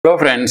Hello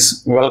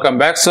friends, welcome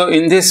back. So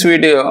in this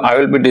video I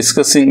will be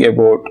discussing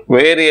about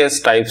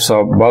various types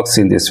of bugs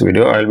in this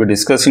video. I will be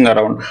discussing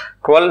around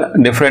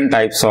 12 different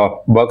types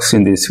of bugs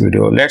in this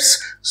video.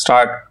 Let's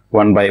start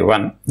one by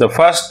one. The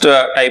first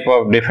type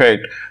of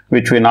defect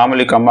which we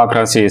normally come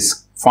across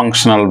is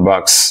functional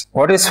bugs.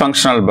 What is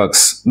functional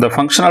bugs? The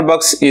functional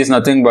bugs is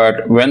nothing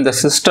but when the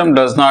system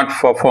does not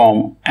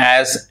perform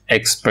as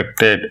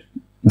expected.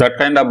 That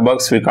kind of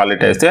bugs we call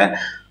it as the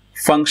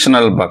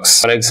functional bugs.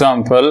 For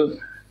example,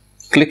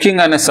 clicking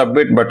on a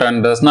submit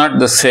button does not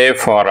the save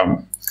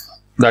form.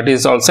 That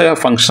is also a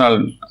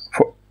functional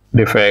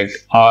defect.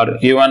 Or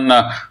even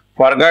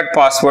forgot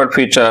password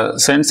feature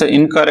sends an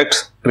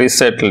incorrect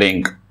reset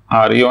link.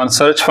 Or even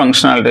search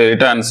functionality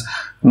returns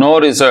no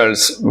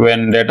results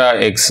when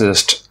data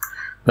exists.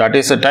 That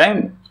is the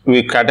time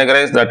we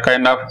categorize that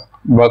kind of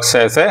bugs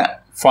as a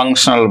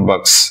functional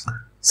bugs.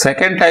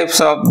 Second types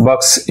of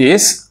bugs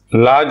is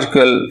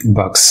logical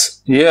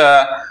bugs.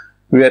 Here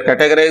we are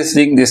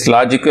categorizing these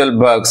logical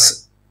bugs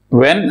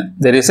when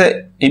there is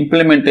a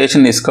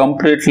implementation is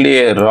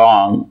completely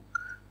wrong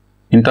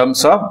in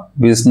terms of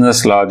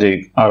business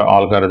logic or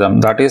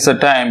algorithm. That is the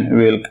time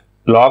we will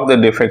log the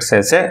defects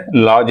as a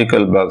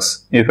logical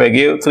bugs. If I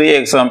give three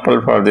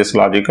examples for this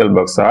logical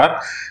bugs are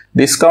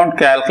discount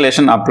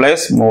calculation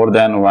applies more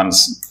than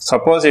once.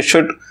 Suppose it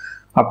should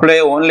apply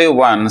only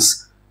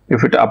once.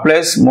 If it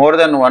applies more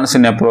than once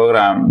in a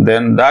program,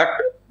 then that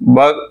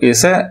bug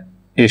is a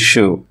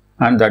issue,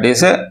 and that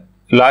is a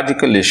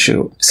logical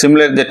issue.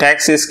 Similarly, the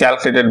tax is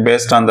calculated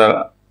based on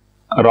the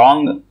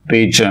wrong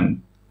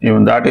region.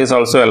 Even that is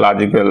also a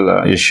logical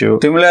issue.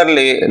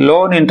 Similarly,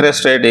 loan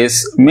interest rate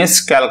is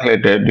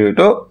miscalculated due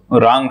to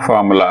wrong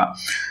formula.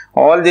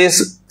 All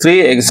these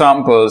three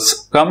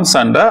examples comes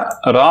under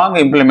wrong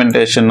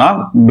implementation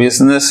of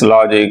business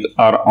logic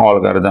or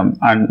algorithm,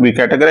 and we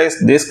categorize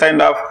this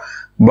kind of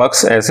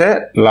bugs as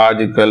a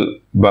logical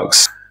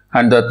bugs.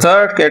 And the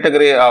third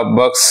category of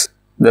bugs,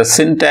 the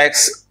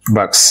syntax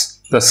bugs.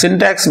 The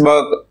syntax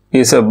bug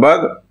is a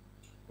bug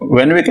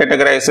when we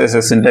categorize as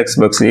a syntax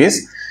bug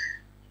is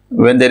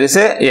when there is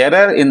a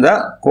error in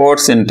the code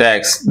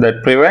syntax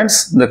that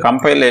prevents the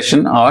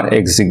compilation or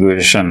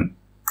execution.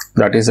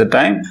 That is the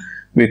time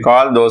we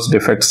call those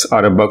defects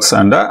or bugs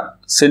under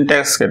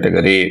syntax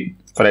category.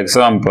 For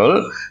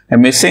example,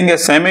 missing a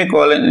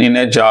semicolon in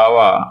a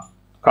Java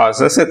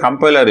causes a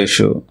compiler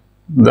issue.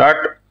 That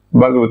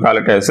bug we call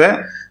it as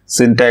a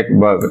syntax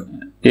bug.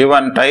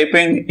 Even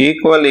typing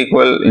equal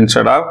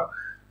instead of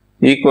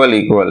equal.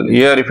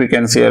 Here if you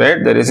can see,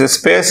 right, there is a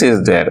space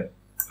is there.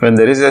 When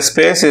there is a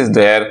space is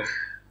there,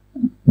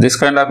 this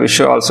kind of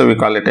issue also we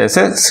call it as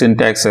a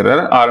syntax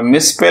error, or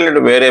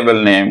misspelled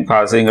variable name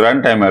causing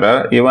runtime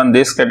error. Even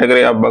this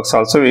category of bugs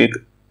also we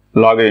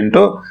log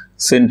into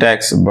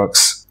syntax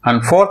bugs.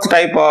 And fourth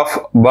type of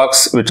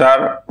bugs which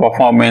are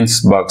performance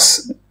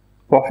bugs.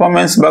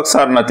 Performance bugs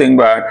are nothing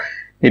but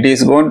it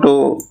is going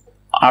to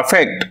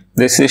affect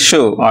this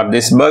issue, or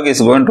this bug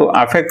is going to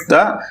affect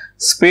the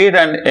speed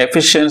and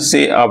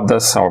efficiency of the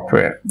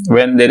software.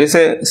 When there is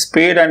a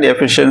speed and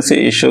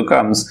efficiency issue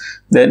comes,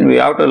 then we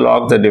have to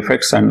log the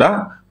defects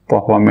under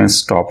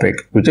performance topic,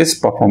 which is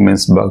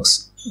performance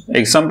bugs.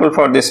 Example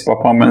for this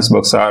performance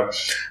bugs are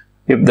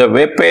if the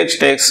web page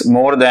takes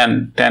more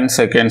than 10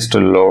 seconds to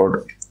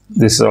load.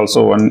 This is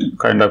also one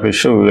kind of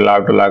issue we will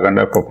have to log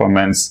under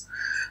performance.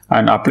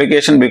 And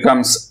application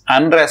becomes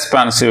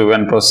unresponsive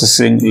when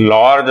processing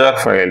larger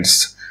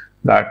files.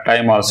 That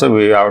time also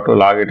we have to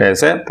log it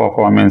as a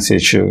performance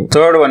issue.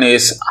 Third one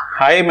is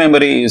high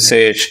memory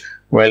usage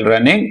while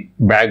running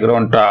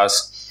background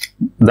tasks.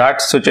 That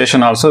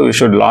situation also we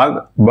should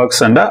log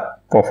bugs under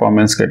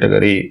performance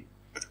category.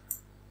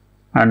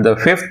 And the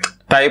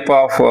fifth type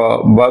of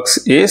bugs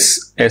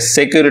is a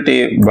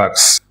security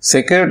bugs.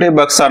 Security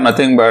bugs are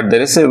nothing but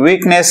there is a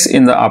weakness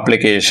in the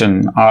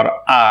application or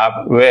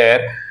app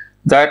where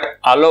that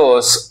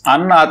allows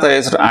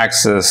unauthorized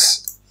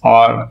access,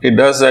 or it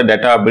does the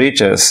data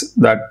breaches.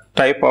 That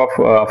type of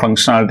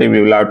functionality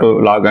we will have to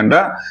log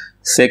under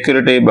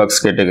security bugs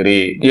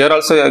category. Here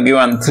also I have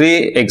given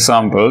three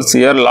examples.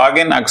 Here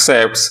login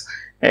accepts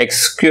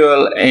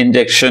SQL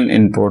injection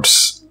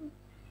inputs.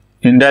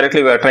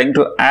 Indirectly we are trying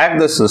to hack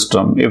the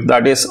system. If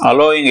that is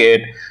allowing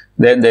it,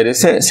 then there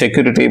is a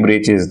security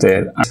breach is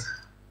there.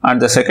 And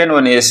the second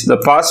one is the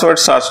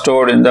passwords are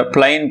stored in the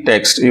plain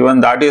text. Even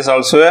that is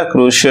also a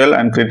crucial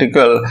and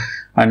critical,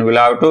 and we'll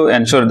have to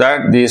ensure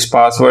that these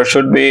passwords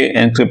should be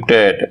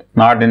encrypted,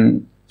 not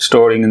in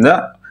storing in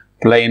the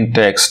plain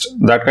text.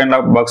 That kind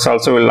of bugs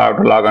also will have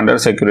to log under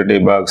security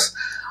bugs.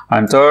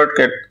 And third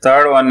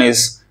one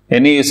is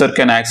any user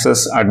can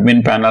access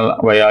admin panel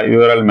via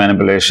URL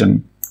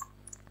manipulation.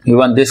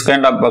 Even this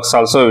kind of bugs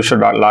also we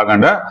should log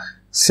under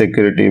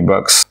security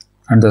bugs.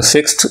 And the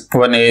sixth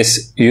one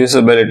is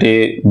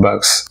usability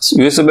bugs.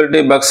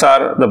 Usability bugs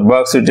are the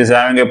bugs which is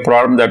having a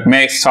problem that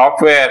makes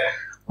software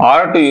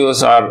hard to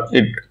use, or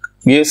it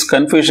gives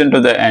confusion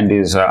to the end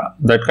user.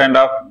 That kind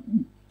of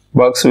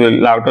bugs we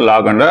will have to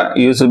log under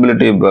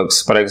usability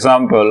bugs. For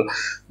example,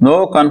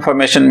 no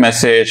confirmation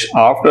message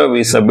after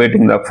we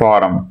submitting the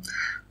form.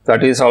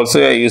 That is also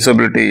a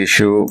usability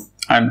issue.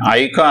 And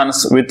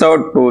icons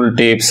without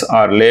tooltips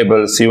or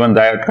labels, even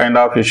that kind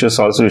of issues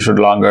also we should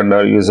log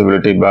under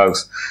usability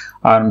bugs.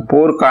 And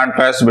poor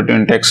contrast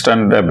between text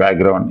and the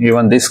background,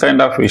 even this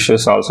kind of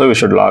issues also we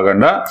should log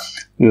under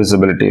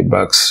usability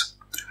bugs.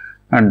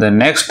 And the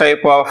next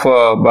type of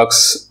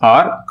bugs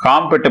are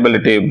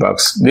compatibility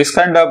bugs. This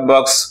kind of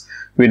bugs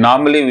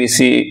we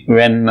see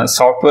when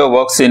software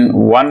works in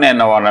one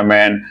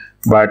environment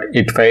but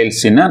it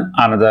fails in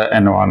another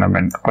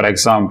environment. For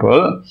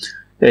example,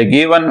 a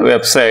given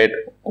website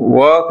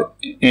works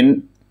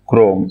in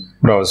Chrome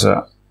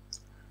browser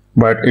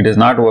but it is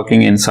not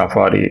working in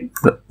Safari.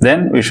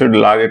 Then we should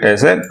log it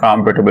as a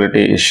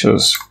compatibility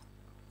issues.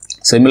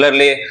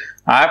 Similarly,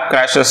 app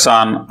crashes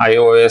on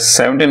iOS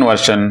 17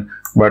 version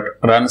but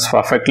runs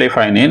perfectly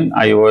fine in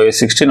iOS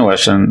 16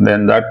 version.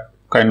 Then that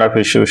kind of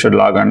issue should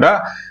log under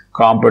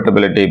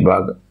compatibility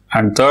bug.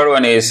 And third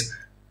one is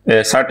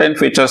certain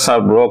features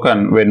are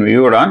broken when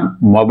viewed on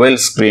mobile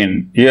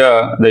screen.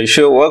 Here the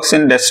issue works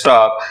in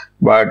desktop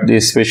but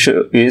this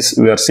issue is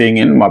we are seeing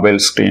in mobile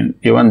screen.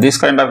 Even this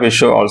kind of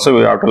issue also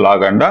we have to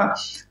log under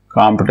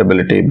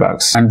compatibility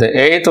bugs. And the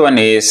eighth one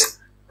is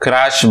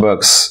crash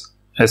bugs.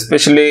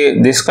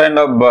 Especially this kind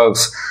of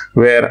bugs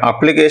where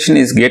application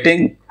is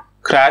getting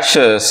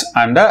crashes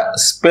under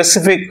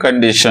specific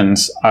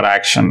conditions or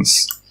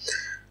actions.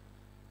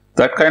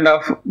 That kind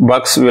of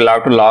bugs we will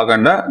have to log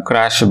under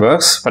crash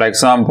bugs. For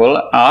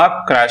example,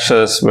 app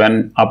crashes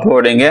when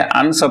uploading a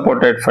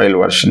unsupported file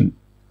version.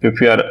 If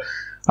you are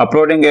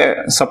uploading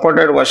a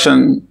supported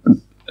version,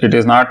 it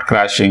is not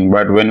crashing,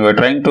 but when we are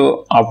trying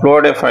to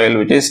upload a file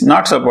which is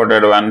not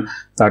supported one,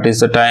 that is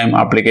the time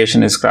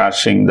application is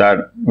crashing.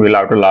 That we will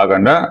have to log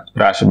under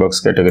crash bugs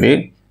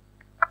category.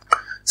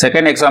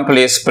 Second example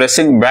is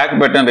pressing back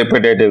button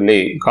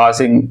repetitively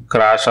causing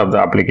crash of the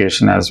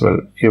application as well.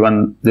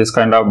 Even this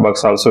kind of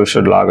bugs also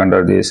should log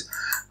under this.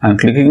 And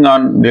clicking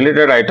on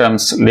deleted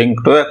items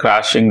linked to a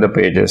crashing the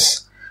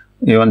pages.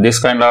 Even this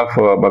kind of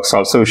bugs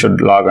also we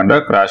should log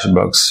under crash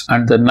bugs.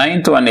 And the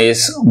ninth one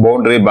is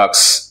boundary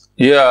bugs.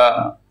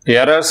 Here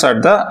errors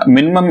at the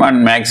minimum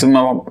and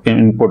maximum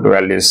input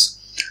values.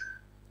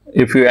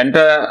 If you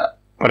enter,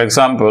 for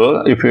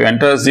example, if you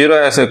enter 0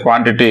 as a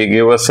quantity,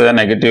 give us a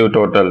negative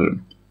total.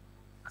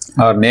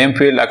 Or name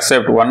field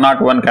accept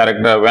 101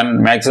 character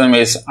when maximum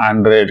is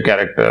 100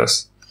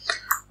 characters.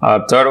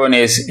 Third one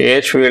is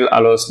age field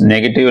allows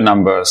negative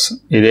numbers.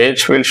 The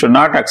age field should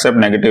not accept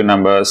negative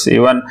numbers.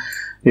 Even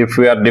if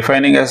we are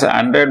defining as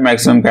 100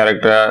 maximum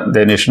character,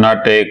 then you should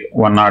not take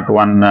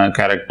 101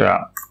 character.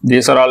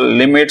 These are all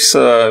limits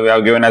we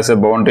have given as a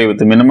boundary with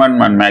the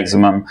minimum and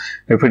maximum.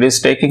 If it is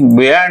taking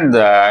beyond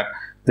that,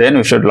 then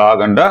we should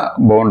log under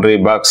boundary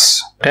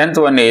bugs.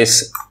 10th one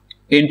is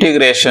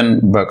integration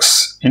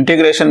bugs.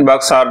 Integration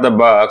bugs are the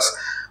bugs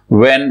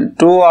when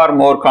two or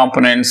more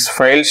components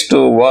fails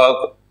to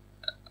work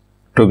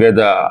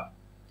together.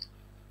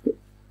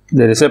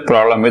 There is a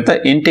problem with the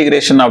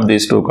integration of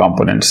these two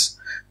components.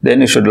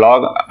 Then you should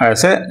log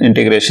as an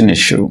integration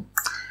issue.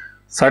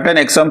 Certain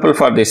example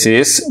for this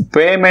is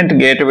payment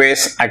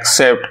gateways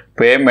accept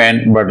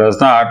payment but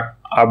does not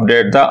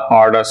update the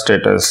order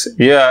status.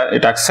 Here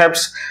it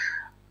accepts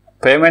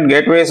payment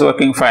gateway is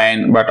working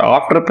fine, but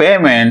after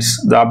payments,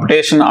 the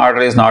updation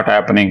order is not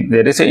happening.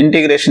 There is an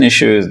integration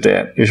issue is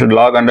there. You should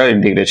log under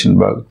integration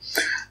bug.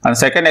 And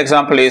second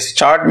example is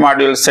chart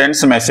module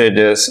sends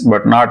messages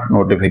but not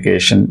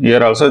notification.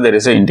 Here also there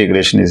is an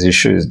integration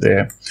issue is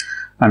there.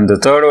 And the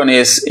third one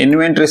is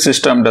inventory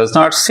system does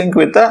not sync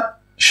with the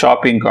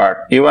shopping cart.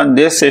 Even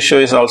this issue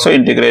is also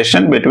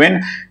integration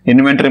between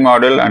inventory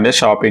module and a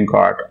shopping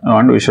cart,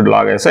 and we should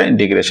log as a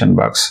integration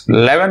bugs.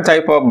 11th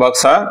type of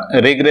bugs are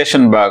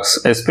regression bugs.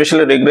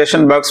 Especially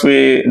regression bugs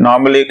we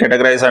normally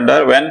categorize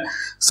under when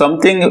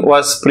something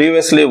was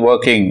previously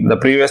working, the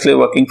previously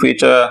working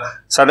feature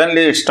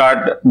suddenly it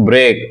start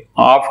break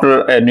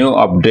after a new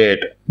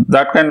update.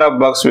 That kind of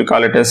bugs we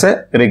call it as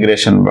a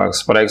regression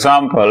bugs. For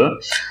example,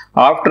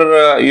 after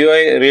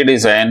UI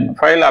redesign,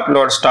 file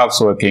upload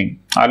stops working.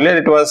 Earlier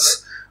it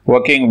was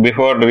working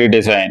before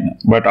redesign,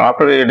 but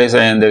after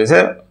redesign there is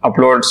a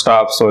upload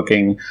stops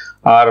working.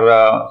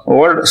 Our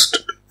old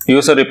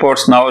user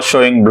reports now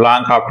showing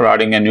blank after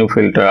adding a new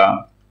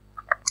filter.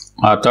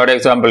 Our third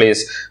example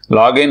is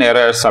login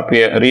errors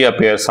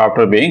reappears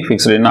after being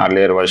fixed in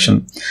earlier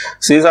version.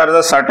 So these are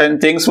the certain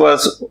things were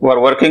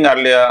working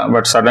earlier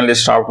but suddenly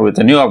stopped with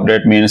a new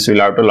update, means we'll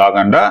have to log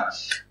under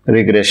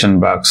regression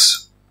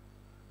bugs.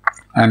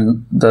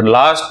 And the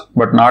last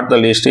but not the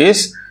least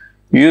is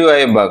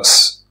UI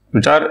bugs,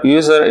 which are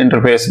user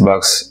interface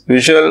bugs,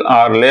 visual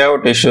or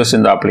layout issues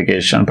in the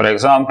application. For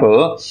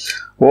example,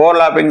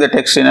 overlapping the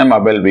text in a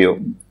mobile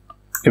view.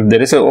 If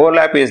there is a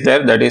overlap is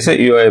there, that is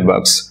a UI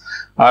bugs.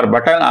 Or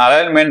button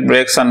alignment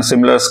breaks on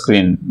similar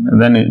screen,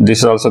 then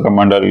this also come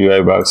under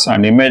UI bugs.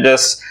 And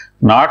images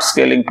not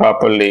scaling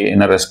properly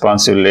in a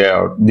responsive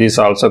layout. These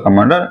also come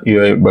under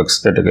UI bugs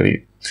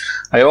category.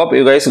 I hope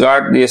you guys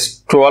got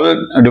these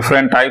 12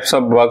 different types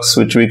of bugs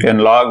which we can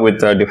log with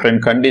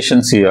different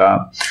conditions here.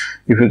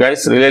 If you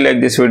guys really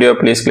like this video,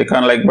 please click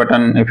on like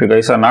button. If you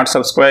guys are not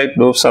subscribed,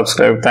 do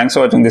subscribe. Thanks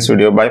for watching this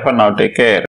video. Bye for now. Take care.